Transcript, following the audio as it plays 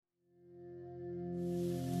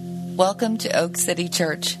Welcome to Oak City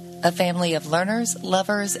Church, a family of learners,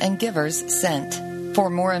 lovers, and givers sent. For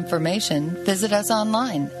more information, visit us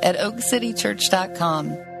online at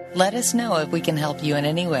oakcitychurch.com. Let us know if we can help you in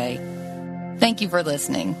any way. Thank you for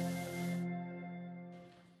listening.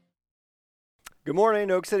 Good morning,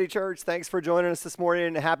 Oak City Church. Thanks for joining us this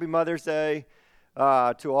morning. Happy Mother's Day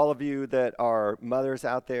to all of you that are mothers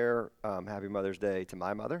out there. Happy Mother's Day to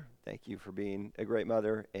my mother. Thank you for being a great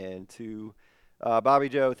mother. And to Bobby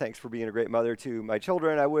Joe, thanks for being a great mother to my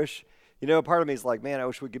children. I wish, part of me is like, man, I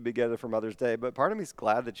wish we could be together for Mother's Day. But part of me is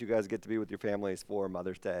glad that you guys get to be with your families for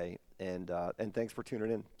Mother's Day. And thanks for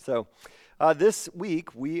tuning in. So this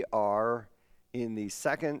week we are in the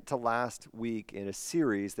second to last week in a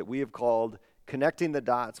series that we have called Connecting the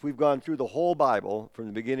Dots. We've gone through the whole Bible from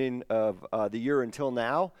the beginning of the year until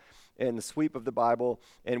now, and the sweep of the Bible,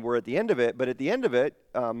 and we're at the end of it. But at the end of it,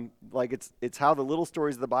 it's how the little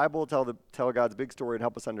stories of the Bible tell God's big story and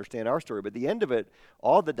help us understand our story. But at the end of it,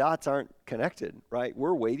 all the dots aren't connected, right?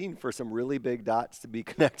 We're waiting for some really big dots to be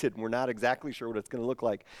connected, and we're not exactly sure what it's going to look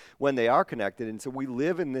like when they are connected. And so we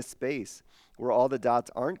live in this space where all the dots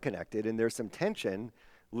aren't connected, and there's some tension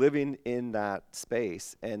living in that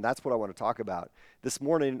space, and that's what I want to talk about. This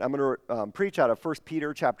morning, I'm going to preach out of 1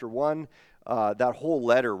 Peter chapter 1. That whole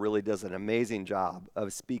letter really does an amazing job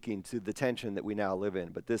of speaking to the tension that we now live in,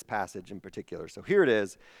 but this passage in particular. So here it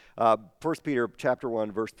is, 1 Peter chapter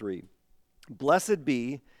 1, verse 3. Blessed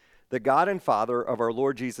be the God and Father of our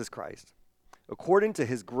Lord Jesus Christ. According to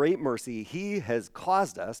his great mercy, he has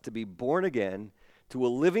caused us to be born again to a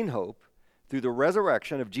living hope through the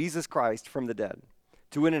resurrection of Jesus Christ from the dead,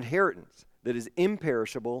 to an inheritance that is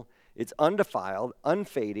imperishable, it's undefiled,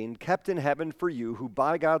 unfading, kept in heaven for you, who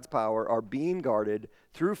by God's power are being guarded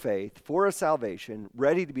through faith for a salvation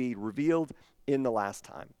ready to be revealed in the last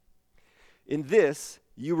time. In this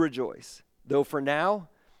you rejoice, though for now,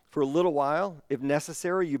 for a little while, if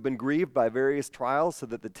necessary, you've been grieved by various trials, so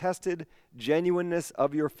that the tested genuineness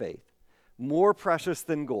of your faith, more precious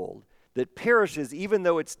than gold, that perishes even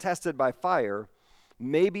though it's tested by fire,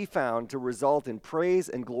 may be found to result in praise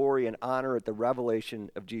and glory and honor at the revelation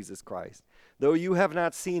of Jesus Christ. Though you have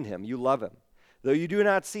not seen him, you love him. Though you do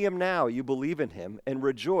not see him now, you believe in him and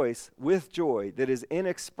rejoice with joy that is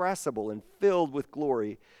inexpressible and filled with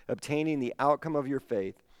glory, obtaining the outcome of your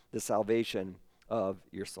faith, the salvation of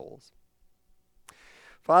your souls.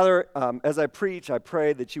 Father, as I preach, I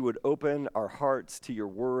pray that you would open our hearts to your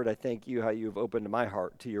word. I thank you how you have opened my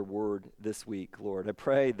heart to your word this week, Lord. I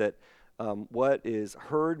pray that what is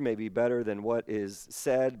heard may be better than what is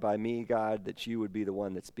said by me, God, that you would be the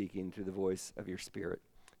one that's speaking through the voice of your Spirit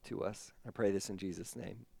to us. I pray this in Jesus'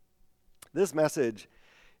 name. This message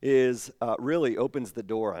is really opens the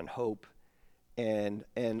door on hope, and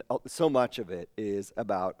so much of it is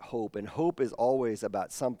about hope, and hope is always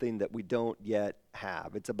about something that we don't yet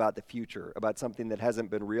have. It's about the future, about something that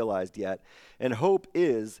hasn't been realized yet, and hope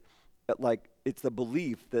is it's the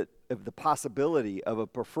belief that of the possibility of a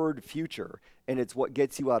preferred future, and it's what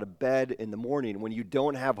gets you out of bed in the morning. When you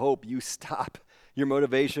don't have hope, you stop. Your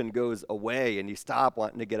motivation goes away, and you stop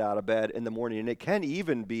wanting to get out of bed in the morning. And it can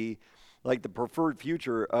even be like the preferred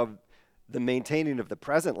future of the maintaining of the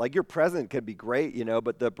present. Like your present could be great,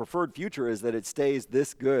 but the preferred future is that it stays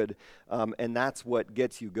this good, and that's what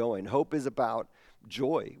gets you going. Hope is about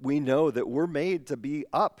joy. We know that we're made to be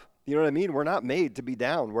up. You know what I mean? We're not made to be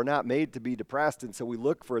down. We're not made to be depressed. And so we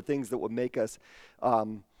look for things that will make us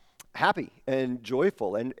happy and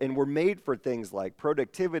joyful. And we're made for things like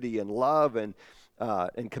productivity and love and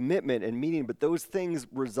commitment and meaning. But those things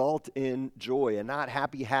result in joy, and not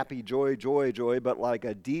happy, joy, but like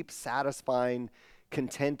a deep, satisfying,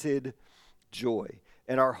 contented joy.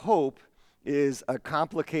 And our hope is a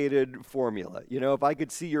complicated formula. If I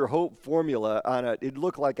could see your hope formula it'd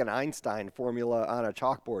look like an Einstein formula on a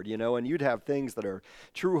chalkboard, and you'd have things that are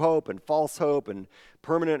true hope and false hope and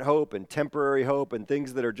permanent hope and temporary hope and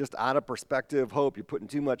things that are just out of perspective hope. You're putting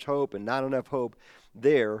too much hope and not enough hope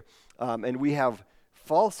there. And we have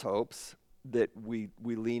false hopes that we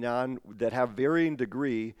lean on that have varying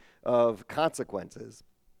degree of consequences.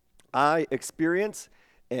 I experience,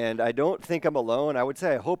 and I don't think I'm alone. I would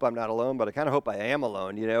say I hope I'm not alone, but I kind of hope I am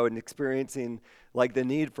alone, and experiencing like the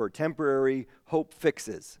need for temporary hope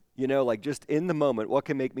fixes, like just in the moment, what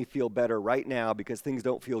can make me feel better right now because things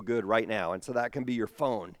don't feel good right now. And so that can be your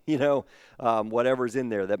phone, whatever's in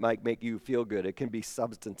there that might make you feel good. It can be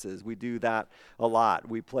substances. We do that a lot.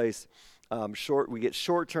 We place we get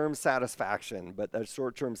short-term satisfaction, but that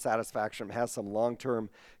short-term satisfaction has some long-term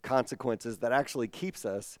consequences that actually keeps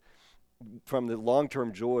us from the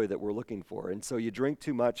long-term joy that we're looking for. And so you drink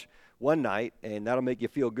too much one night, and that'll make you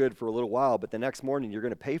feel good for a little while, but the next morning you're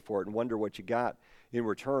going to pay for it and wonder what you got in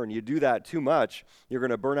return. You do that too much, you're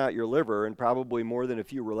going to burn out your liver and probably more than a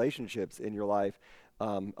few relationships in your life,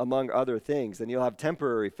 among other things. And you'll have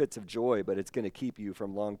temporary fits of joy, but it's going to keep you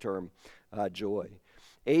from long-term joy.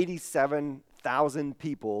 87,000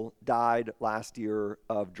 people died last year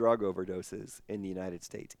of drug overdoses in the United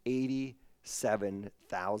States.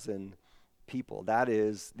 87,000 people. That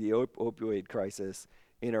is the opioid crisis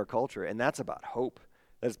in our culture, and that's about hope.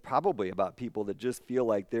 That's probably about people that just feel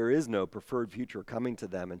like there is no preferred future coming to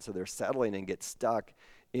them, and so they're settling and get stuck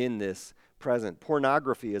in this present.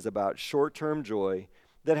 Pornography is about short-term joy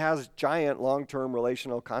that has giant long-term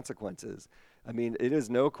relational consequences. I mean, it is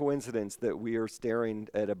no coincidence that we are staring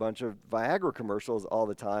at a bunch of Viagra commercials all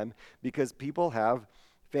the time because people have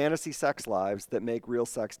fantasy sex lives that make real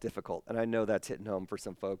sex difficult. And I know that's hitting home for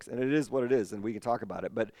some folks, and it is what it is, and we can talk about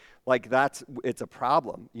it. But like it's a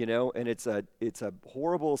problem, and it's a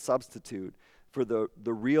horrible substitute for the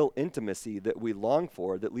real intimacy that we long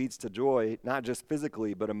for that leads to joy, not just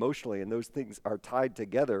physically, but emotionally. And those things are tied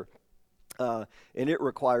together. And it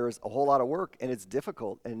requires a whole lot of work, and it's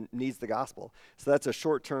difficult and needs the gospel. So that's a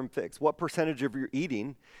short-term fix. What percentage of your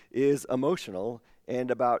eating is emotional and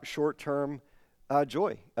about short-term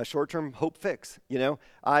joy, a short-term hope fix?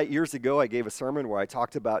 Years ago, I gave a sermon where I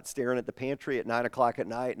talked about staring at the pantry at 9 o'clock at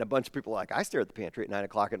night, and a bunch of people are like, I stare at the pantry at 9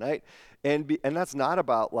 o'clock at night. And that's not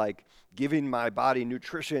about like giving my body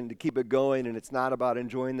nutrition to keep it going, and it's not about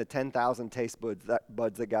enjoying the 10,000 taste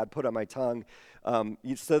buds that God put on my tongue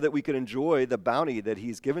so that we can enjoy the bounty that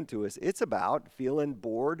he's given to us. It's about feeling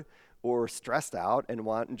bored or stressed out and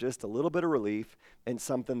wanting just a little bit of relief and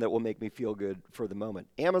something that will make me feel good for the moment.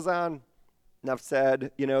 Amazon, enough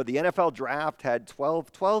said. The NFL draft had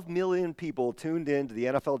 12 million people tuned in to the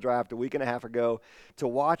NFL draft a week and a half ago to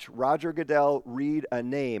watch Roger Goodell read a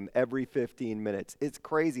name every 15 minutes. It's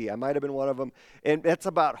crazy. I might have been one of them. And that's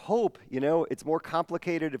about hope. It's more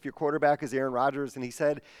complicated if your quarterback is Aaron Rodgers and he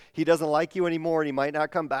said he doesn't like you anymore and he might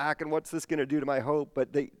not come back, and what's this going to do to my hope?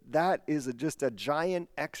 But that is just a giant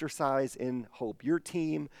exercise in hope. Your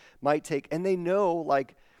team might take, and they know,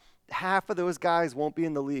 like, half of those guys won't be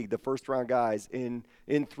in the league, the first-round guys, in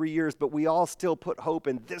 3 years, but we all still put hope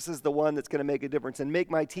in this is the one that's going to make a difference and make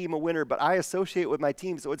my team a winner, but I associate with my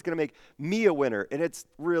team, so it's going to make me a winner. And it's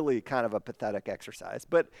really kind of a pathetic exercise,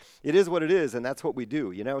 but it is what it is, and that's what we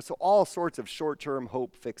do, So all sorts of short-term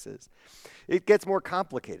hope fixes. It gets more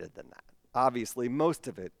complicated than that. Obviously, most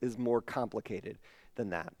of it is more complicated than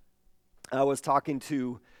that. I was talking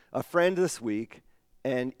to a friend this week,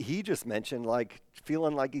 and he just mentioned like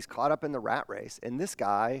feeling like he's caught up in the rat race. And this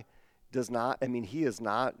guy does not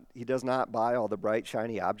buy all the bright,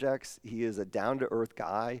 shiny objects. He is a down-to-earth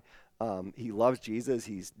guy. He loves Jesus.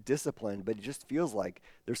 He's disciplined, but he just feels like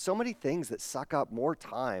there's so many things that suck up more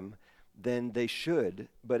time than they should.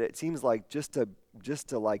 But it seems like just to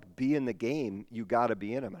like be in the game, you got to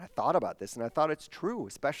be in them. And I thought about this, and I thought it's true,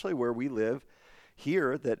 especially where we live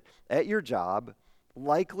here, that at your job,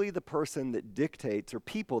 likely the person that dictates, or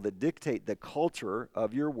people that dictate the culture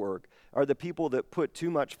of your work, are the people that put too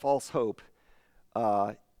much false hope,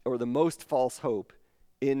 or the most false hope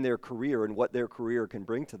in their career and what their career can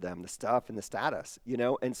bring to them, the stuff and the status,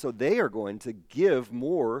 and so they are going to give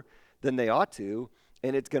more than they ought to,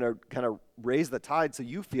 and it's going to kind of raise the tide so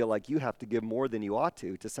you feel like you have to give more than you ought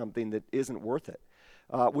to something that isn't worth it.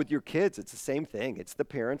 With your kids, it's the same thing. It's the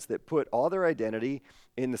parents that put all their identity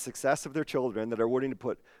in the success of their children, that are willing to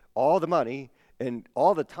put all the money and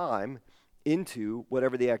all the time into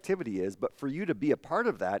whatever the activity is. But for you to be a part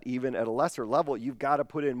of that, even at a lesser level, you've got to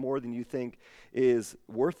put in more than you think is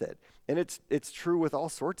worth it. And it's true with all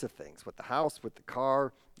sorts of things, with the house, with the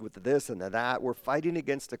car, with the this and the that. We're fighting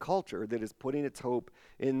against a culture that is putting its hope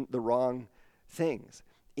in the wrong things.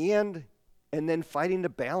 And then fighting to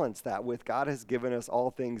balance that with God has given us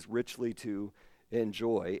all things richly to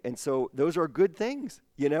enjoy. And so those are good things,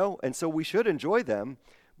 and so we should enjoy them,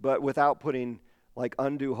 but without putting like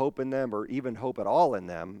undue hope in them or even hope at all in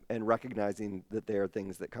them, and recognizing that they are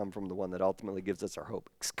things that come from the one that ultimately gives us our hope.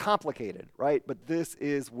 It's complicated, right? But this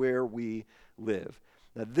is where we live.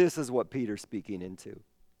 Now, this is what Peter's speaking into.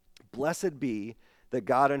 Blessed be the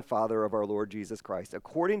God and Father of our Lord Jesus Christ.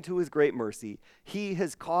 According to his great mercy, he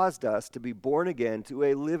has caused us to be born again to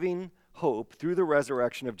a living hope through the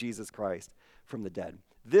resurrection of Jesus Christ from the dead.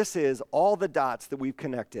 This is all the dots that we've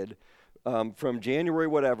connected from January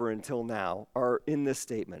whatever until now are in this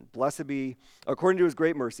statement. Blessed be, according to his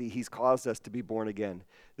great mercy, he's caused us to be born again.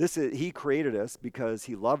 He created us because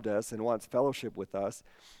he loved us and wants fellowship with us.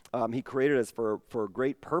 He created us for a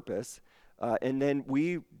great purpose. And then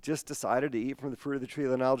we just decided to eat from the fruit of the tree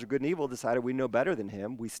of the knowledge of good and evil, decided we know better than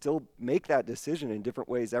him. We still make that decision in different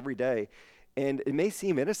ways every day. And it may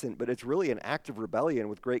seem innocent, but it's really an act of rebellion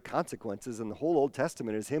with great consequences. And the whole Old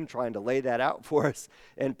Testament is him trying to lay that out for us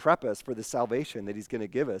and prep us for the salvation that he's going to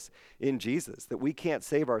give us in Jesus. That we can't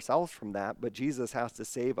save ourselves from that, but Jesus has to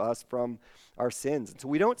save us from our sins. And so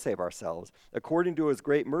we don't save ourselves. According to his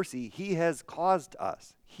great mercy, he has caused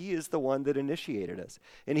us. He is the one that initiated us.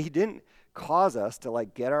 And he didn't cause us to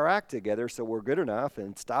like get our act together so we're good enough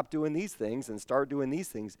and stop doing these things and start doing these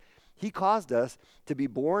things. He caused us to be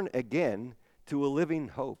born again to a living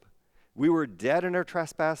hope. We were dead in our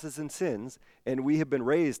trespasses and sins, and we have been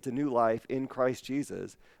raised to new life in Christ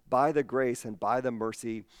Jesus by the grace and by the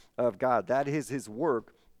mercy of God. That is his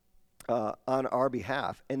work on our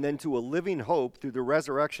behalf. And then to a living hope through the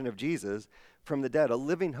resurrection of Jesus from the dead, a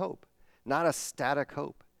living hope, not a static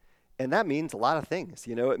hope. And that means a lot of things.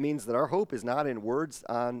 You know, it means that our hope is not in words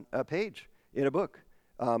on a page in a book.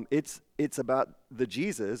 It's about the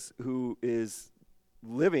Jesus who is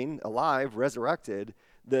living, alive, resurrected,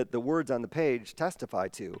 that the words on the page testify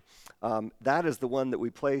to. That is the one that we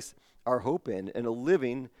place our hope in a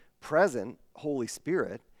living, present Holy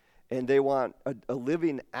Spirit. And they want a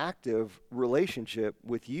living, active relationship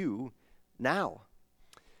with you now.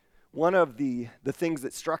 One of the things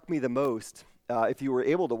that struck me the most, if you were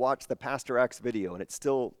able to watch the Pastor X video, and it's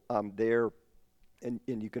still there, and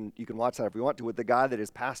you can watch that if you want to, with the guy that is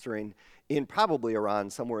pastoring in probably Iran,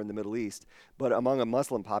 somewhere in the Middle East, but among a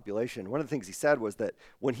Muslim population. One of the things he said was that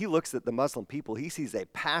when he looks at the Muslim people, he sees a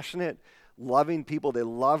passionate, loving people. They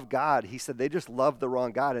love God. He said they just love the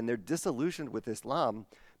wrong God, and they're disillusioned with Islam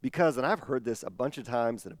because, and I've heard this a bunch of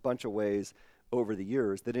times in a bunch of ways over the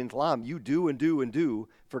years, that in Islam you do and do and do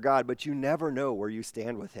for God, but you never know where you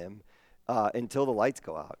stand with him until the lights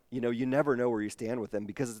go out. You know, you never know where you stand with him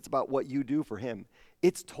because it's about what you do for him.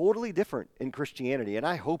 It's totally different in Christianity, and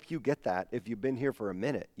I hope you get that if you've been here for a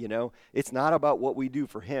minute. You know, it's not about what we do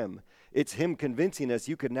for him. It's him convincing us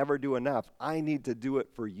you could never do enough. I need to do it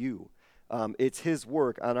for you. It's his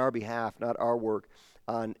work on our behalf, not our work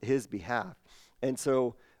on his behalf. And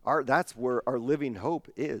so that's where our living hope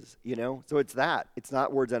is, you know? So it's that. It's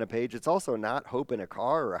not words on a page. It's also not hope in a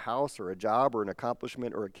car or a house or a job or an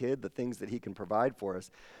accomplishment or a kid, the things that he can provide for us.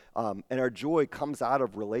 And our joy comes out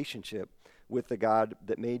of relationship with the God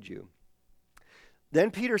that made you. Then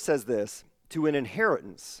Peter says this, to an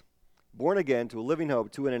inheritance, born again to a living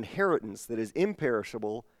hope, to an inheritance that is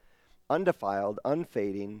imperishable, undefiled,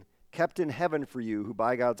 unfading, kept in heaven for you, who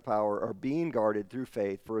by God's power are being guarded through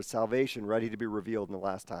faith for a salvation ready to be revealed in the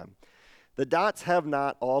last time. The dots have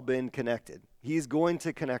not all been connected. He's going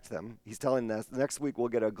to connect them. He's telling us next week we'll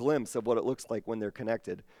get a glimpse of what it looks like when they're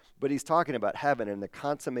connected. But he's talking about heaven and the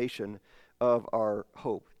consummation of our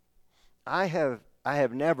hope. I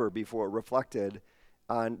have never before reflected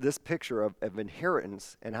on this picture of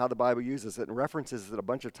inheritance and how the Bible uses it and references it a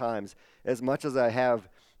bunch of times as much as I have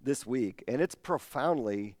this week. And it's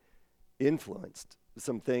profoundly influenced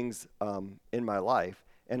some things in my life,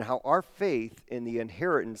 and how our faith in the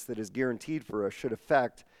inheritance that is guaranteed for us should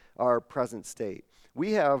affect our present state.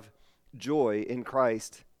 We have joy in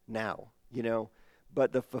Christ now, you know,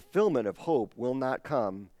 but the fulfillment of hope will not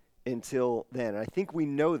come until then. And I think we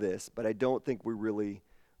know this, but I don't think we really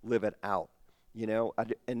live it out, you know,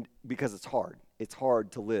 and because it's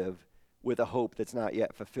hard to live with a hope that's not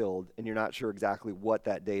yet fulfilled, and you're not sure exactly what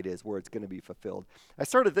that date is where it's going to be fulfilled. I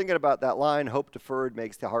started thinking about that line, hope deferred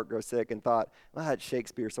makes the heart grow sick, and thought, well, that's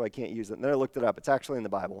Shakespeare, so I can't use it. And then I looked it up. It's actually in the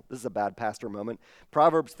Bible. This is a bad pastor moment.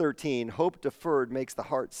 Proverbs 13, hope deferred makes the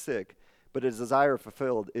heart sick, but a desire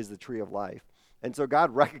fulfilled is the tree of life. And so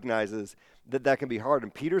God recognizes that can be hard,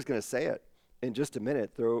 and Peter's going to say it in just a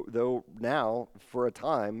minute, though now, for a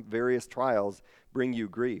time, various trials bring you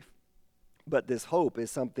grief. But this hope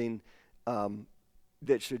is something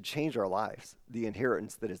that should change our lives, the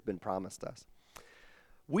inheritance that has been promised us.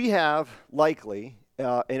 We have likely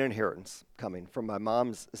an inheritance coming from my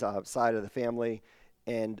mom's side of the family,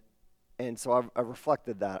 and so I've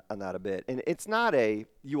reflected on that a bit. And it's not a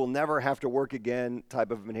you will never have to work again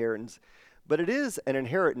type of inheritance, but it is an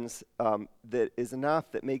inheritance that is enough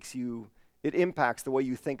that it impacts the way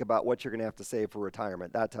you think about what you're going to have to save for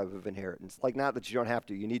retirement, that type of inheritance. Like, not that you don't have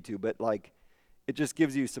to, you need to, but like, it just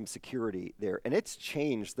gives you some security there. And it's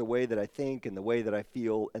changed the way that I think and the way that I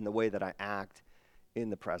feel and the way that I act in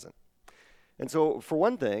the present. And so, for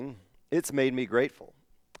one thing, it's made me grateful.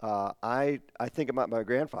 I think about my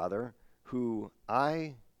grandfather, who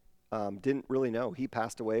I didn't really know. He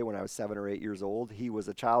passed away when I was 7 or 8 years old. He was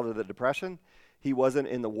a child of the Depression. He wasn't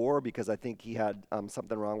in the war because I think he had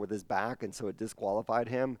something wrong with his back, and so it disqualified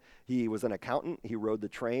him. He was an accountant. He rode the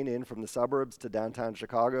train in from the suburbs to downtown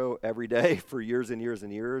Chicago every day for years and years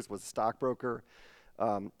and years, was a stockbroker.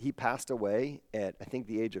 He passed away at, I think,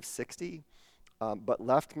 the age of 60, but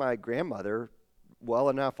left my grandmother well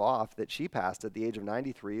enough off that she passed at the age of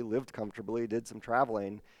 93, lived comfortably, did some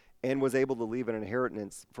traveling, and was able to leave an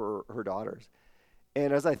inheritance for her daughters.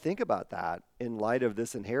 And as I think about that, in light of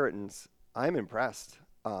this inheritance, I'm impressed.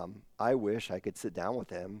 I wish I could sit down with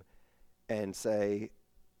him and say,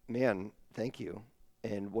 man, thank you.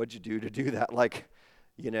 And what'd you do to do that? Like,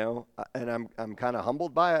 and I'm kind of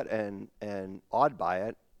humbled by it and awed by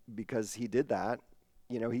it because he did that.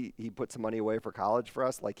 He put some money away for college for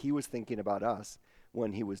us. Like, he was thinking about us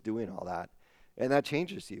when he was doing all that. And that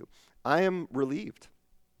changes you. I am relieved.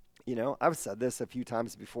 I've said this a few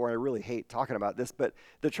times before, and I really hate talking about this, but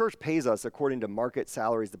the church pays us according to market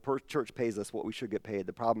salaries. The church pays us what we should get paid.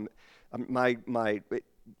 The problem,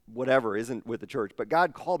 whatever isn't with the church, but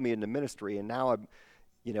God called me into ministry, and now I'm,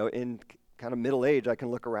 in kind of middle age, I can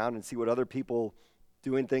look around and see what other people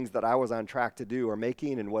doing things that I was on track to do are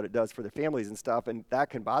making and what it does for their families and stuff, and that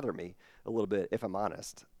can bother me a little bit, if I'm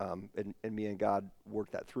honest, and me and God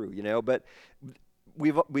worked that through, but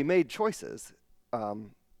we made choices,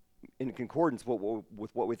 in concordance with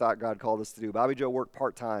what we thought God called us to do. Bobby Joe worked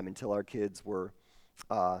part-time until our kids were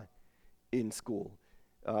in school.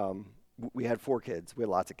 We had 4 kids. We had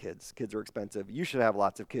lots of kids. Kids are expensive. You should have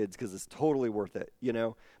lots of kids because it's totally worth it,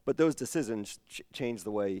 But those decisions change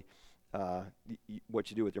the way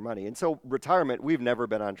what you do with your money. And so retirement, we've never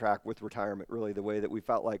been on track with retirement really the way that we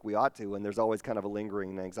felt like we ought to, and there's always kind of a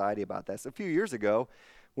lingering anxiety about that. So a few years ago,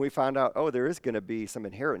 when we found out, there is going to be some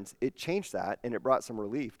inheritance, it changed that, and it brought some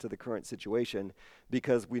relief to the current situation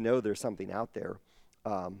because we know there's something out there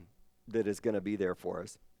that is going to be there for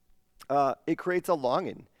us. It creates a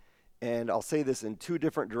longing, and I'll say this in 2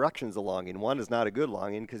 different directions, a longing. One is not a good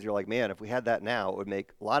longing because you're like, man, if we had that now, it would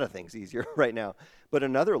make a lot of things easier right now. But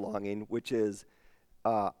another longing, which is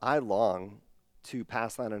I long to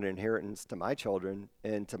pass on an inheritance to my children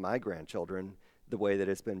and to my grandchildren the way that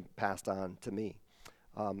it's been passed on to me.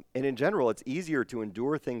 And in general, it's easier to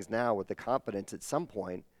endure things now with the confidence at some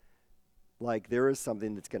point, like there is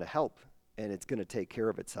something that's going to help and it's going to take care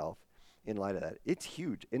of itself in light of that. It's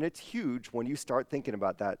huge. And it's huge when you start thinking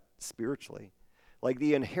about that spiritually. Like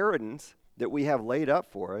the inheritance that we have laid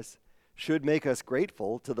up for us should make us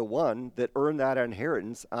grateful to the one that earned that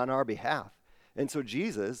inheritance on our behalf. And so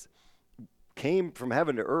Jesus came from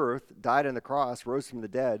heaven to earth, died on the cross, rose from the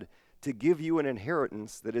dead to give you an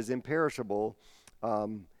inheritance that is imperishable,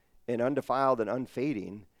 and undefiled and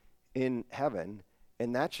unfading in heaven,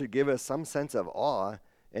 and that should give us some sense of awe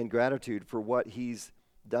and gratitude for what he's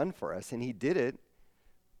done for us. And he did it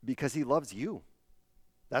because he loves you.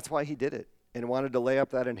 That's why he did it and wanted to lay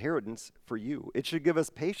up that inheritance for you. It should give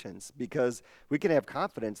us patience because we can have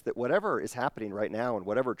confidence that whatever is happening right now and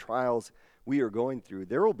whatever trials we are going through,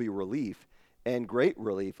 there will be relief and great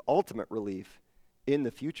relief, ultimate relief in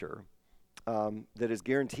the future. That is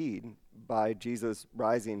guaranteed by Jesus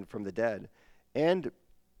rising from the dead. And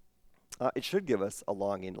it should give us a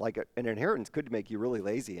longing. Like an inheritance could make you really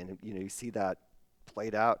lazy, and you see that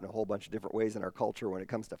played out in a whole bunch of different ways in our culture when it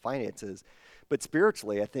comes to finances. But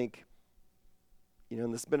spiritually, I think,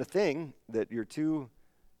 and this has been a thing, that you're too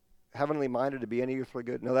heavenly minded to be any earthly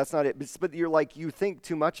good. No, that's not it. But you're like, you think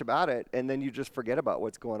too much about it, and then you just forget about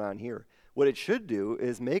what's going on here. What it should do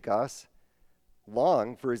is make us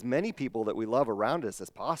long for as many people that we love around us as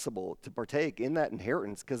possible to partake in that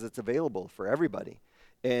inheritance because it's available for everybody,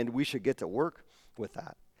 and we should get to work with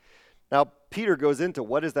that. Now, Peter goes into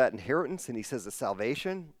what is that inheritance, and he says a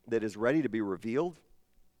salvation that is ready to be revealed.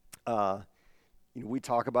 We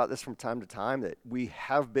talk about this from time to time, that we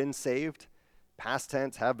have been saved, past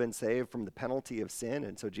tense, have been saved from the penalty of sin.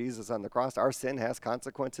 And so Jesus on the cross, our sin has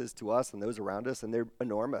consequences to us and those around us, and they're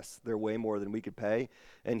enormous. They're way more than we could pay,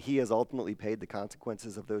 and he has ultimately paid the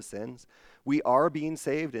consequences of those sins. We are being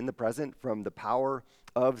saved in the present from the power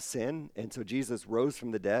of sin, and so Jesus rose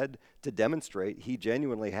from the dead to demonstrate he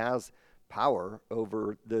genuinely has power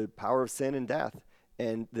over the power of sin and death.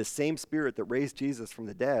 And the same Spirit that raised Jesus from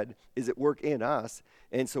the dead is at work in us.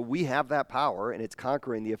 And so we have that power, and it's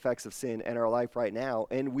conquering the effects of sin in our life right now.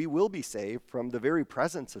 And we will be saved from the very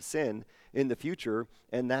presence of sin in the future.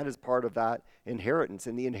 And that is part of that inheritance.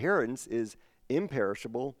 And the inheritance is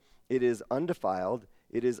imperishable. It is undefiled.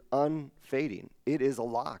 It is unfading. It is a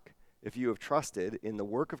lock. If you have trusted in the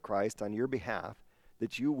work of Christ on your behalf,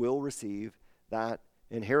 that you will receive that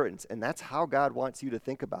inheritance. And that's how God wants you to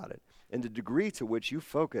think about it. and the degree to which you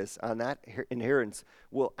focus on that inheritance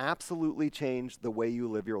will absolutely change the way you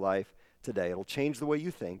live your life today. It'll change the way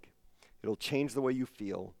you think. It'll change the way you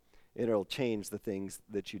feel. It'll change the things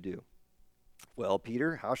that you do. Well,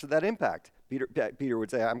 Peter, how should that impact? Peter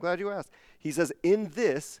would say, I'm glad you asked. He says, in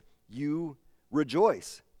this you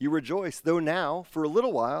rejoice. You rejoice, though now, for a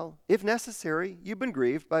little while, if necessary, you've been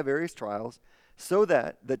grieved by various trials, so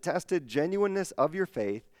that the tested genuineness of your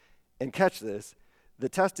faith, and catch this, the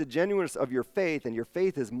tested genuineness of your faith, and your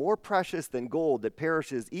faith is more precious than gold that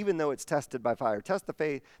perishes, even though it's tested by fire. Test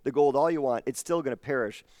the gold all you want, it's still going to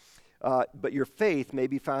perish. But your faith may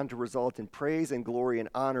be found to result in praise and glory and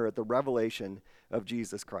honor at the revelation of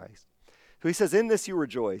Jesus Christ. So he says, in this you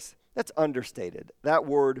rejoice. That's understated. That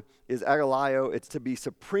word is agalio. It's to be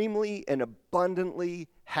supremely and abundantly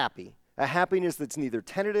happy. A happiness that's neither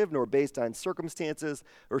tentative nor based on circumstances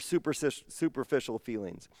or superficial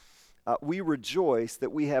feelings. We rejoice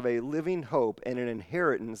that we have a living hope and an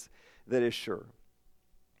inheritance that is sure.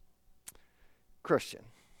 Christian,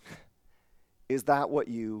 is that what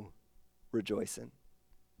you rejoice in?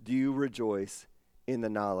 Do you rejoice in the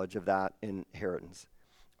knowledge of that inheritance?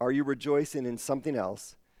 Are you rejoicing in something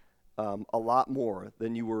else a lot more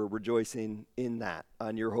than you were rejoicing in that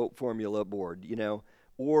on your hope formula board, you know?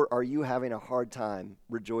 Or are you having a hard time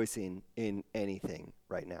rejoicing in anything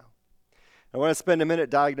right now? I want to spend a minute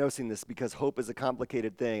diagnosing this because hope is a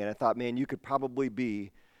complicated thing, and I thought, man, you could probably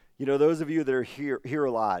be, you know, those of you that are here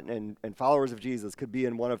a lot and followers of Jesus could be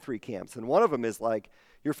in one of three camps. And one of them is like,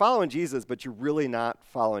 you're following Jesus, but you're really not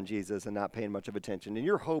following Jesus and not paying much of attention. And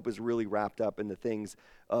your hope is really wrapped up in the things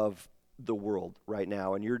of the world right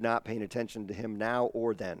now, and you're not paying attention to him now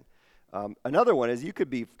or then. Another one is you could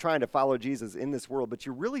be trying to follow Jesus in this world, but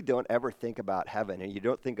you really don't ever think about heaven, and you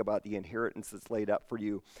don't think about the inheritance that's laid up for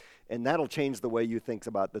you. And that'll change the way you think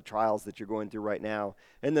about the trials that you're going through right now.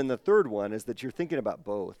 And then the third one is that you're thinking about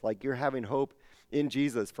both. Like you're having hope in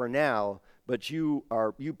Jesus for now, but you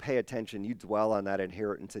pay attention, you dwell on that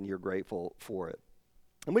inheritance, and you're grateful for it.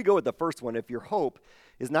 And we go with the first one. If your hope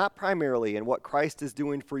is not primarily in what Christ is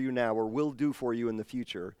doing for you now or will do for you in the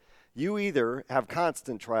future, you either have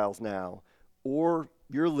constant trials now or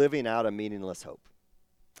you're living out a meaningless hope.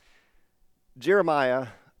 Jeremiah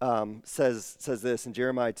says this in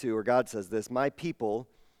Jeremiah 2, or God says this, my people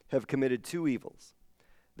have committed two evils.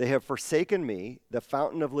 They have forsaken me, the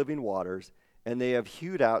fountain of living waters, and they have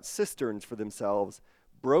hewed out cisterns for themselves,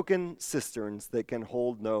 broken cisterns that can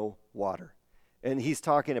hold no water. And he's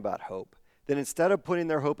talking about hope. That instead of putting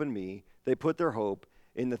their hope in me, they put their hope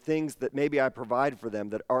in the things that maybe I provide for them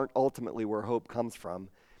that aren't ultimately where hope comes from.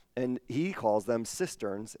 And he calls them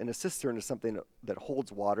cisterns, and a cistern is something that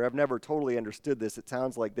holds water. I've never totally understood this. It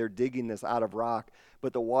sounds like they're digging this out of rock,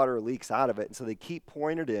 but the water leaks out of it. And so they keep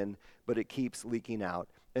pouring it in, but it keeps leaking out.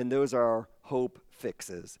 And those are hope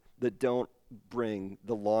fixes that don't bring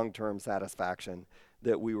the long-term satisfaction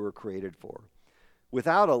that we were created for.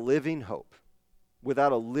 Without a living hope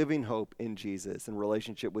in Jesus and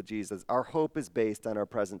relationship with Jesus, our hope is based on our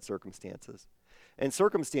present circumstances. And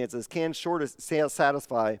circumstances can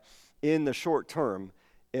satisfy in the short term,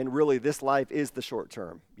 and really this life is the short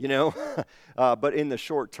term, you know? But in the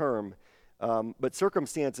short term, but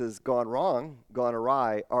circumstances gone wrong, gone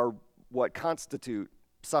awry, are what constitute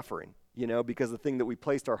suffering, you know, because the thing that we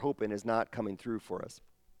placed our hope in is not coming through for us.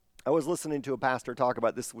 I was listening to a pastor talk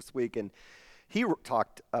about this week, and he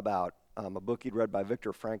talked about a book he'd read by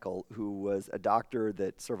Viktor Frankl, who was a doctor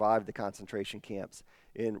that survived the concentration camps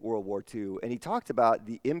in World War II. And he talked about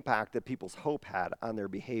the impact that people's hope had on their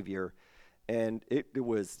behavior. And it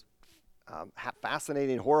was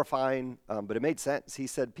fascinating, horrifying, but it made sense. He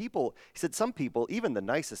said some people, even the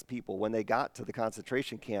nicest people, when they got to the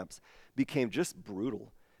concentration camps, became just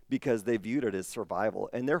brutal because they viewed it as survival.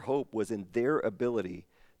 And their hope was in their ability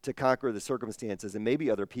to conquer the circumstances. And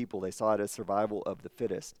maybe other people, they saw it as survival of the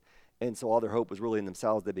fittest. And so all their hope was really in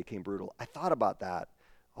themselves. They became brutal. I thought about that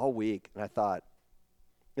all week, and I thought,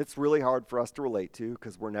 it's really hard for us to relate to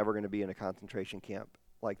because we're never going to be in a concentration camp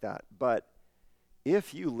like that. But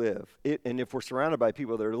if you live, and if we're surrounded by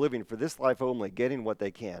people that are living for this life only, getting what they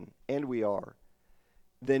can, and we are,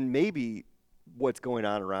 then maybe what's going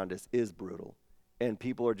on around us is brutal, and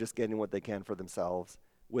people are just getting what they can for themselves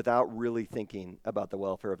without really thinking about the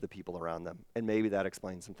welfare of the people around them. And maybe that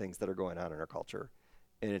explains some things that are going on in our culture.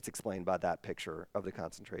 And it's explained by that picture of the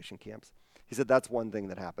concentration camps. He said that's one thing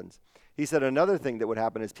that happens. He said another thing that would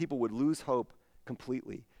happen is people would lose hope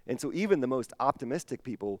completely. And so even the most optimistic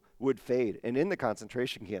people would fade. And in the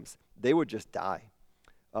concentration camps, they would just die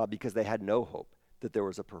because they had no hope that there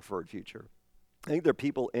was a preferred future. I think there are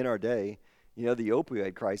people in our day, you know, the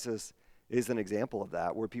opioid crisis is an example of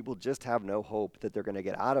that, where people just have no hope that they're going to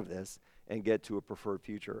get out of this and get to a preferred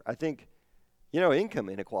future. I think, income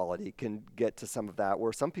inequality can get to some of that,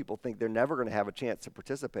 where some people think they're never going to have a chance to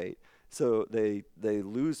participate, so they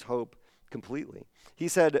lose hope completely. He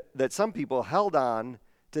said that some people held on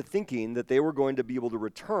to thinking that they were going to be able to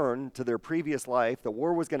return to their previous life. The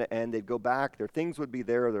war was going to end. They'd go back. Their things would be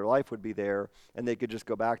there. Their life would be there, and they could just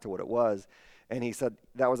go back to what it was. And he said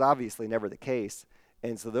that was obviously never the case.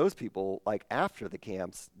 And so those people, like after the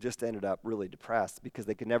camps, just ended up really depressed because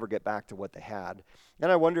they could never get back to what they had.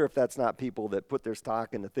 And I wonder if that's not people that put their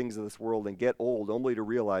stock in the things of this world and get old only to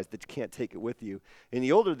realize that you can't take it with you. And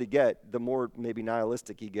the older they get, the more maybe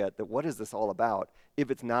nihilistic you get, that what is this all about if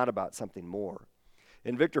it's not about something more?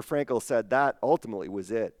 And Viktor Frankl said that ultimately was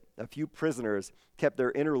it. A few prisoners kept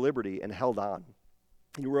their inner liberty and held on.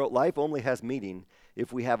 He wrote, "Life only has meaning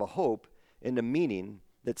if we have a hope and a meaning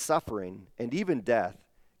that suffering and even death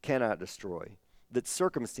cannot destroy, that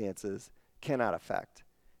circumstances cannot affect."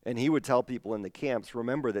 And he would tell people in the camps,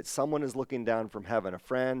 remember that someone is looking down from heaven, a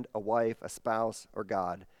friend, a wife, a spouse, or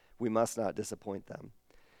God. We must not disappoint them.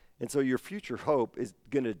 And so your future hope is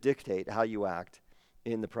going to dictate how you act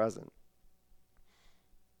in the present.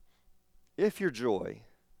 If your joy,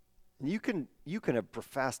 and you can have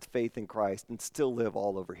professed faith in Christ and still live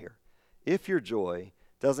all over here. If your joy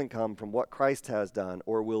doesn't come from what Christ has done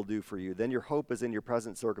or will do for you, then your hope is in your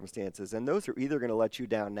present circumstances. And those are either going to let you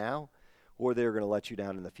down now or they're going to let you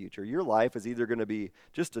down in the future. Your life is either going to be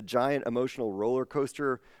just a giant emotional roller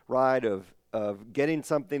coaster ride of getting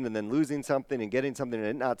something and then losing something and getting something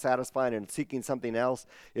and not satisfying and seeking something else.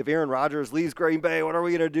 If Aaron Rodgers leaves Green Bay, what are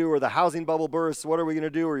we going to do? Or the housing bubble bursts, what are we going to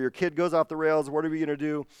do? Or your kid goes off the rails, what are we going to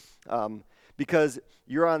do? Because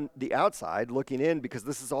you're on the outside looking in because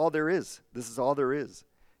this is all there is. This is all there is.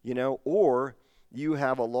 Or you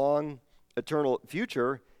have a long, eternal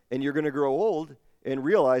future, and you're going to grow old and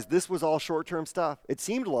realize this was all short-term stuff. It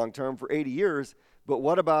seemed long-term for 80 years, but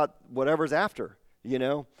what about whatever's after,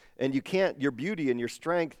 And you can't, your beauty and your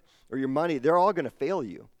strength or your money, they're all going to fail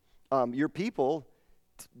you. Your people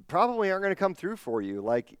probably aren't going to come through for you.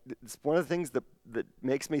 Like, it's one of the things that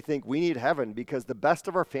makes me think we need heaven, because the best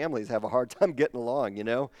of our families have a hard time getting along,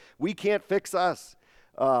 We can't fix us.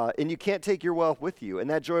 And you can't take your wealth with you. And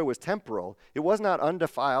that joy was temporal. It was not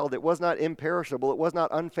undefiled. It was not imperishable. It was not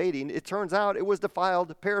unfading. It turns out it was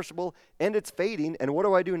defiled, perishable, and it's fading. And what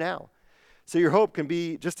do I do now? So your hope can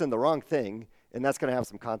be just in the wrong thing, and that's going to have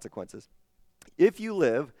some consequences. If you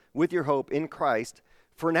live with your hope in Christ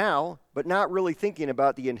for now, but not really thinking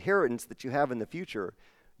about the inheritance that you have in the future,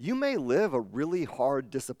 you may live a really hard,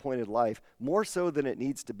 disappointed life, more so than it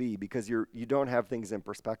needs to be, because you don't have things in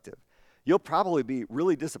perspective. You'll probably be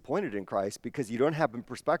really disappointed in Christ because you don't have in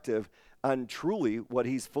perspective on truly what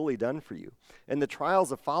he's fully done for you. And the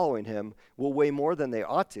trials of following him will weigh more than they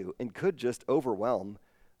ought to and could just overwhelm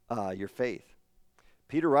your faith.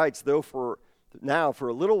 Peter writes, though for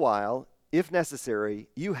a little while, if necessary,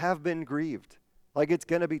 you have been grieved. Like, it's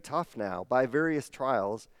going to be tough now by various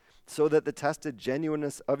trials, so that the tested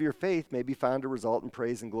genuineness of your faith may be found to result in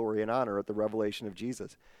praise and glory and honor at the revelation of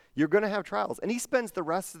Jesus. You're going to have trials. And he spends the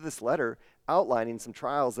rest of this letter outlining some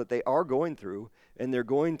trials that they are going through and they're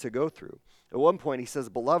going to go through. At one point he says,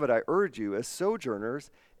 "Beloved, I urge you as sojourners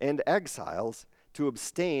and exiles to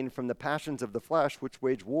abstain from the passions of the flesh which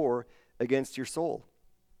wage war against your soul."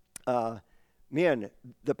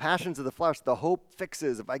 The passions of the flesh, the hope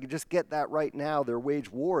fixes, if I could just get that right now, their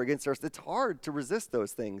wage war against us. It's hard to resist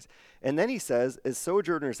those things. And then he says, as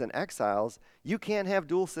sojourners and exiles, you can't have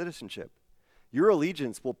dual citizenship. Your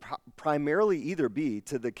allegiance will primarily either be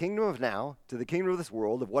to the kingdom of now, to the kingdom of this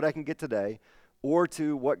world, of what I can get today, or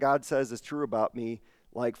to what God says is true about me,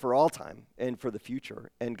 like for all time and for the future,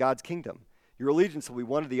 and God's kingdom. Your allegiance will be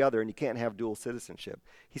one or the other, and you can't have dual citizenship.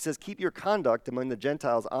 He says, keep your conduct among the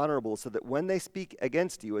Gentiles honorable, so that when they speak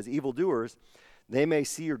against you as evildoers, they may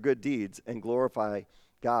see your good deeds and glorify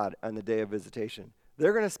God on the day of visitation.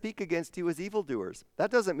 They're going to speak against you as evildoers.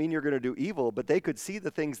 That doesn't mean you're going to do evil, but they could see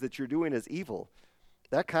the things that you're doing as evil.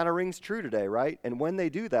 That kind of rings true today, right? And when they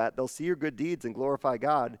do that, they'll see your good deeds and glorify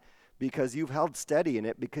God because you've held steady in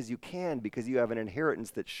it, because you have an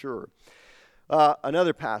inheritance that's sure.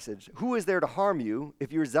 Another passage, who is there to harm you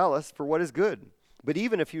if you're zealous for what is good? But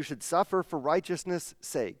even if you should suffer for righteousness'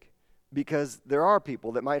 sake, because there are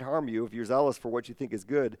people that might harm you if you're zealous for what you think is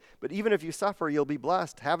good, but even if you suffer, you'll be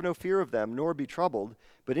blessed. Have no fear of them, nor be troubled,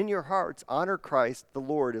 but in your hearts honor Christ the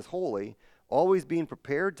Lord as holy, always being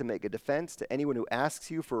prepared to make a defense to anyone who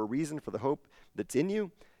asks you for a reason for the hope that's in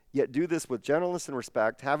you. Yet do this with gentleness and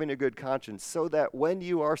respect, having a good conscience, so that when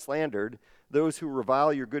you are slandered, those who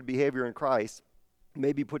revile your good behavior in Christ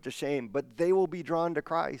may be put to shame, but they will be drawn to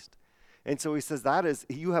Christ. And so he says that is,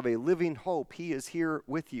 you have a living hope. He is here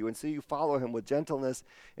with you. And so you follow him with gentleness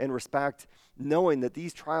and respect, knowing that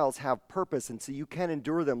these trials have purpose. And so you can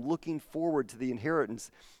endure them, looking forward to the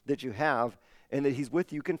inheritance that you have, and that he's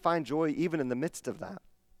with you. You can find joy even in the midst of that.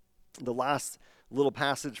 The last little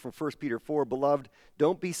passage from 1 Peter 4, beloved,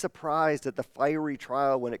 don't be surprised at the fiery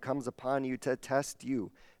trial when it comes upon you to test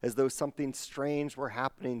you, as though something strange were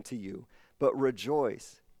happening to you. But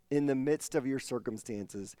rejoice. In the midst of your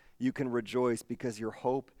circumstances, you can rejoice because your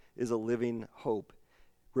hope is a living hope.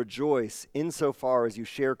 Rejoice insofar as you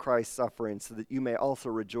share Christ's suffering, so that you may also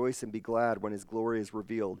rejoice and be glad when his glory is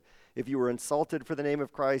revealed. If you were insulted for the name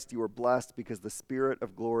of Christ, you are blessed because the Spirit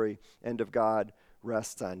of glory and of God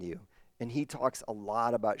rests on you. And he talks a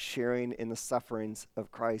lot about sharing in the sufferings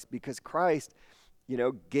of Christ, because Christ,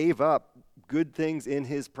 gave up good things in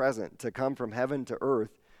his present to come from heaven to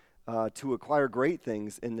earth, to acquire great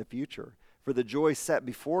things in the future. For the joy set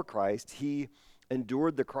before Christ, he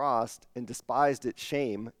endured the cross and despised its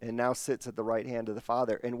shame, and now sits at the right hand of the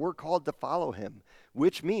Father. And we're called to follow him,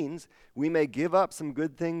 which means we may give up some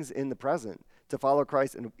good things in the present to follow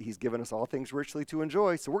Christ, and he's given us all things richly to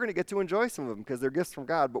enjoy. So we're going to get to enjoy some of them because they're gifts from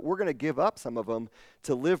God, but we're going to give up some of them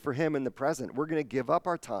to live for him in the present. We're going to give up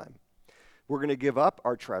our time. We're going to give up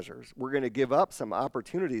our treasures. We're going to give up some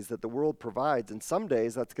opportunities that the world provides. And some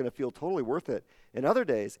days that's going to feel totally worth it. And other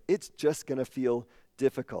days it's just going to feel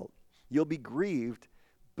difficult. You'll be grieved,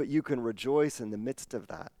 but you can rejoice in the midst of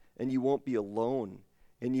that. And you won't be alone.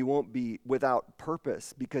 And you won't be without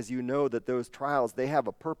purpose, because you know that those trials, they have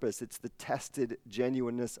a purpose. It's the tested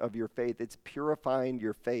genuineness of your faith. It's purifying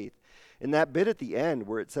your faith. And that bit at the end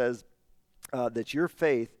where it says that your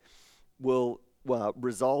faith will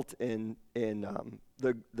result in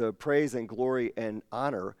the praise and glory and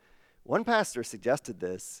honor. One pastor suggested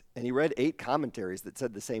this, and he read 8 commentaries that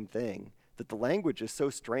said the same thing, that the language is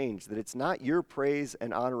so strange that it's not your praise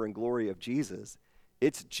and honor and glory of Jesus,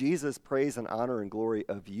 it's Jesus' praise and honor and glory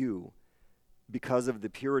of you because of the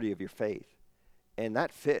purity of your faith. And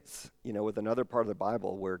that fits, with another part of the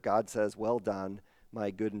Bible where God says, well done, my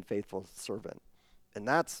good and faithful servant. And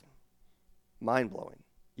that's mind-blowing,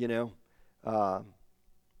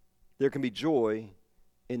 There can be joy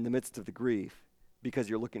in the midst of the grief because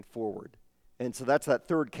you're looking forward. And so that's that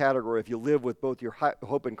third category. If you live with both your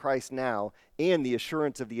hope in Christ now and the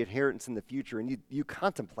assurance of the inheritance in the future, and you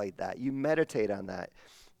contemplate that, you meditate on that,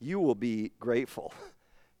 you will be grateful.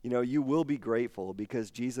 You will be grateful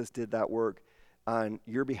because Jesus did that work on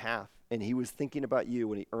your behalf, and he was thinking about you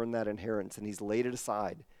when he earned that inheritance, and he's laid it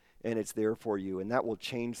aside, and it's there for you, and that will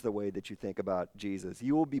change the way that you think about Jesus.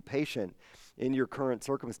 You will be patient in your current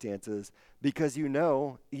circumstances because even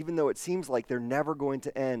though it seems like they're never going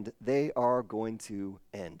to end, they are going to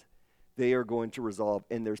end. They are going to resolve,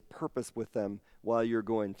 and there's purpose with them while you're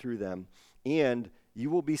going through them. And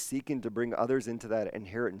you will be seeking to bring others into that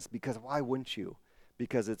inheritance, because why wouldn't you?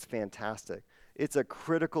 Because it's fantastic. It's a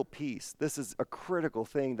critical piece. This is a critical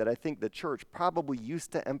thing that I think the church probably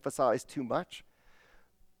used to emphasize too much.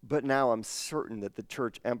 But now I'm certain that the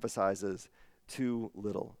church emphasizes too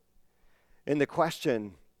little. And the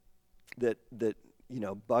question that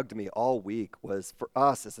bugged me all week was, for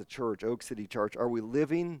us as a church, Oak City Church, are we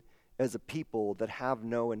living as a people that have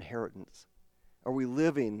no inheritance? Are we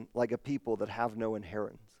living like a people that have no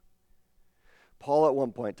inheritance? Paul at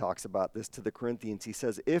one point talks about this to the Corinthians. He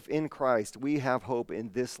says, if in Christ we have hope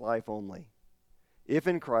in this life only, if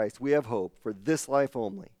in Christ we have hope for this life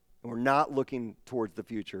only, and we're not looking towards the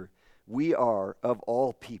future, we are, of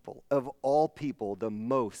all people, the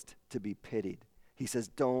most to be pitied. He says,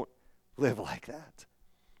 don't live like that.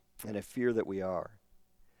 And I fear that we are.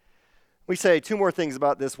 We say 2 more things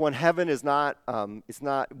about this. One, heaven is not,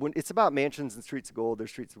 when it's about mansions and streets of gold, there's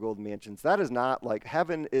streets of gold and mansions. That is not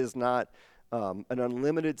heaven is not an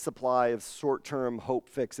unlimited supply of short-term hope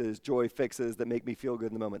fixes, joy fixes that make me feel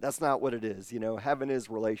good in the moment. That's not what it is. Heaven is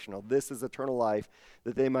relational. This is eternal life,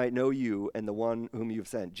 that they might know you and the one whom you've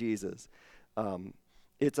sent, Jesus.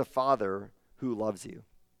 It's a Father who loves you.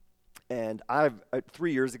 And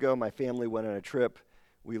 3 years ago, my family went on a trip.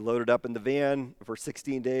 We loaded up in the van for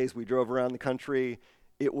 16 days. We drove around the country.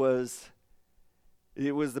 It was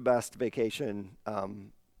the best vacation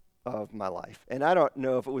of my life. And I don't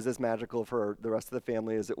know if it was as magical for the rest of the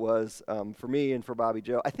family as it was for me and for Bobby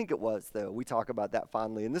Joe. I think it was, though. We talk about that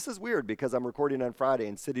fondly. And this is weird because I'm recording on Friday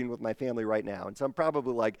and sitting with my family right now. And so I'm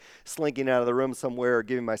probably slinking out of the room somewhere,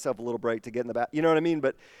 giving myself a little break to get in the back. You know what I mean?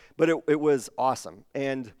 But it was awesome.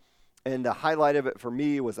 And And the highlight of it for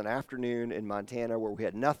me was an afternoon in Montana where we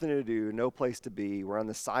had nothing to do, no place to be. We're on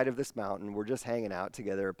the side of this mountain. We're just hanging out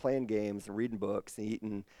together, playing games and reading books and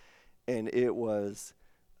eating. And it was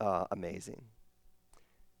amazing.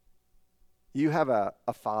 You have a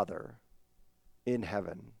Father in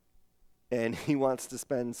heaven, and he wants to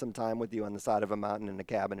spend some time with you on the side of a mountain in a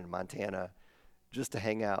cabin in Montana just to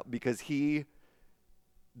hang out because he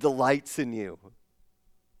delights in you.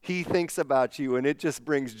 He thinks about you, and it just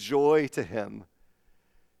brings joy to him.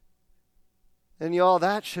 And y'all,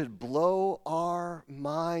 that should blow our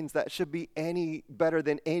minds. That should be any better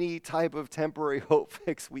than any type of temporary hope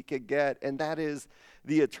fix we could get. And that is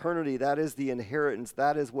the eternity. That is the inheritance.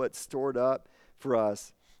 That is what's stored up for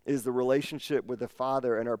us, is the relationship with the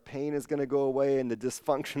Father. And our pain is going to go away, and the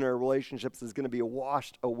dysfunction in our relationships is going to be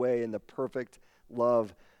washed away in the perfect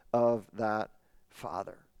love of that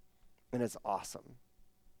Father. And it's awesome.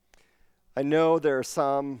 I know there are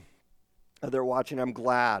some that are watching. I'm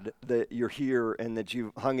glad that you're here and that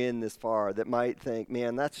you've hung in this far, that might think,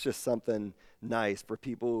 man, that's just something nice for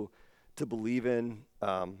people to believe in,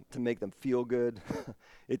 to make them feel good.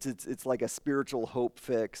 It's like a spiritual hope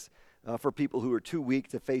fix for people who are too weak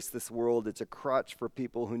to face this world. It's a crutch for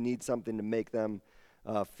people who need something to make them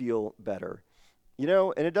feel better. You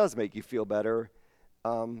know, and it does make you feel better,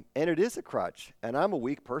 and it is a crutch. And I'm a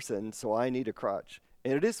weak person, so I need a crutch.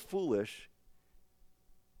 And it is foolish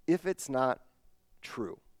if it's not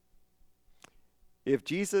true. If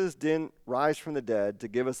Jesus didn't rise from the dead to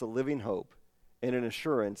give us a living hope and an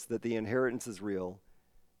assurance that the inheritance is real,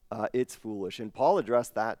 it's foolish. And Paul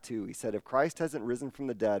addressed that too. He said, if Christ hasn't risen from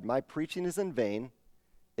the dead, my preaching is in vain,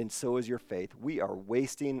 and so is your faith. We are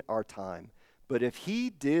wasting our time. But if he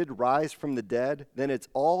did rise from the dead, then it's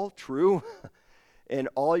all true, and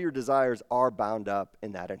all your desires are bound up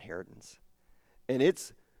in that inheritance. And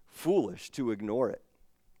it's foolish to ignore it,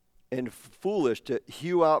 and foolish to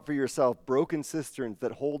hew out for yourself broken cisterns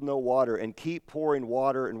that hold no water and keep pouring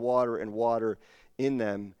water and water and water in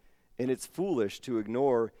them. And it's foolish to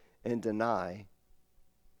ignore and deny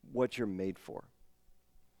what you're made for.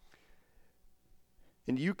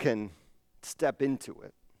 And you can step into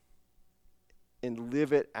it and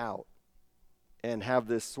live it out and have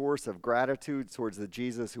this source of gratitude towards the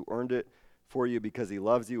Jesus who earned it for you because he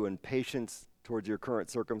loves you, and patience towards your current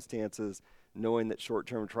circumstances, knowing that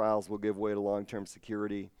short-term trials will give way to long-term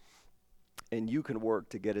security. And you can work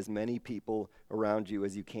to get as many people around you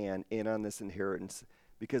as you can in on this inheritance,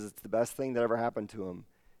 because it's the best thing that ever happened to him.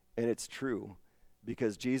 And it's true,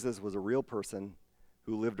 because Jesus was a real person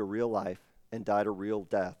who lived a real life and died a real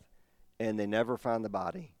death, and they never found the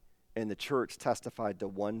body. And the church testified to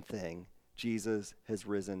one thing: Jesus has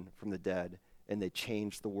risen from the dead. And they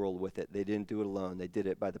changed the world with it. They didn't do it alone. They did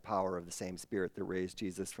it by the power of the same Spirit that raised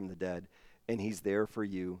Jesus from the dead. And he's there for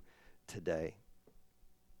you today.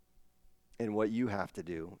 And what you have to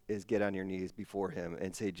do is get on your knees before him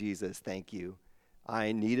and say, Jesus, thank you.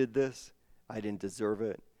 I needed this. I didn't deserve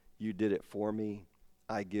it. You did it for me.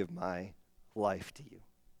 I give my life to you.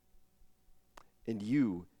 And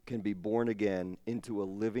you can be born again into a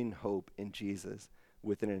living hope in Jesus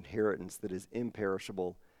with an inheritance that is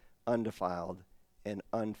imperishable, undefiled, and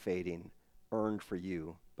unfading, earned for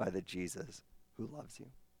you by the Jesus who loves you.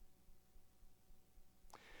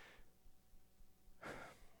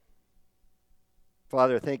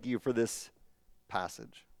 Father, thank you for this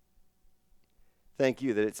passage. Thank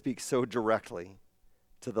you that it speaks so directly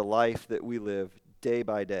to the life that we live day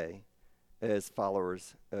by day as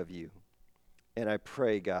followers of you. And I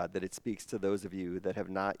pray, God, that it speaks to those of you that have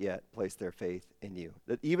not yet placed their faith in you.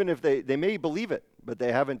 That even if they may believe it, but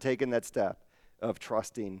they haven't taken that step of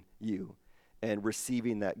trusting you and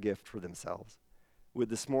receiving that gift for themselves. Would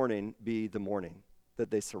this morning be the morning that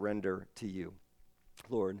they surrender to you,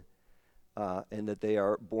 Lord, and that they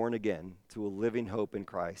are born again to a living hope in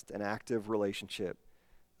Christ, an active relationship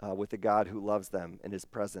with a God who loves them and is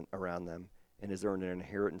present around them and has earned an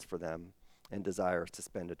inheritance for them and desires to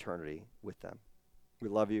spend eternity with them. We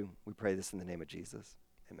love you. We pray this in the name of Jesus.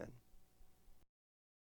 Amen.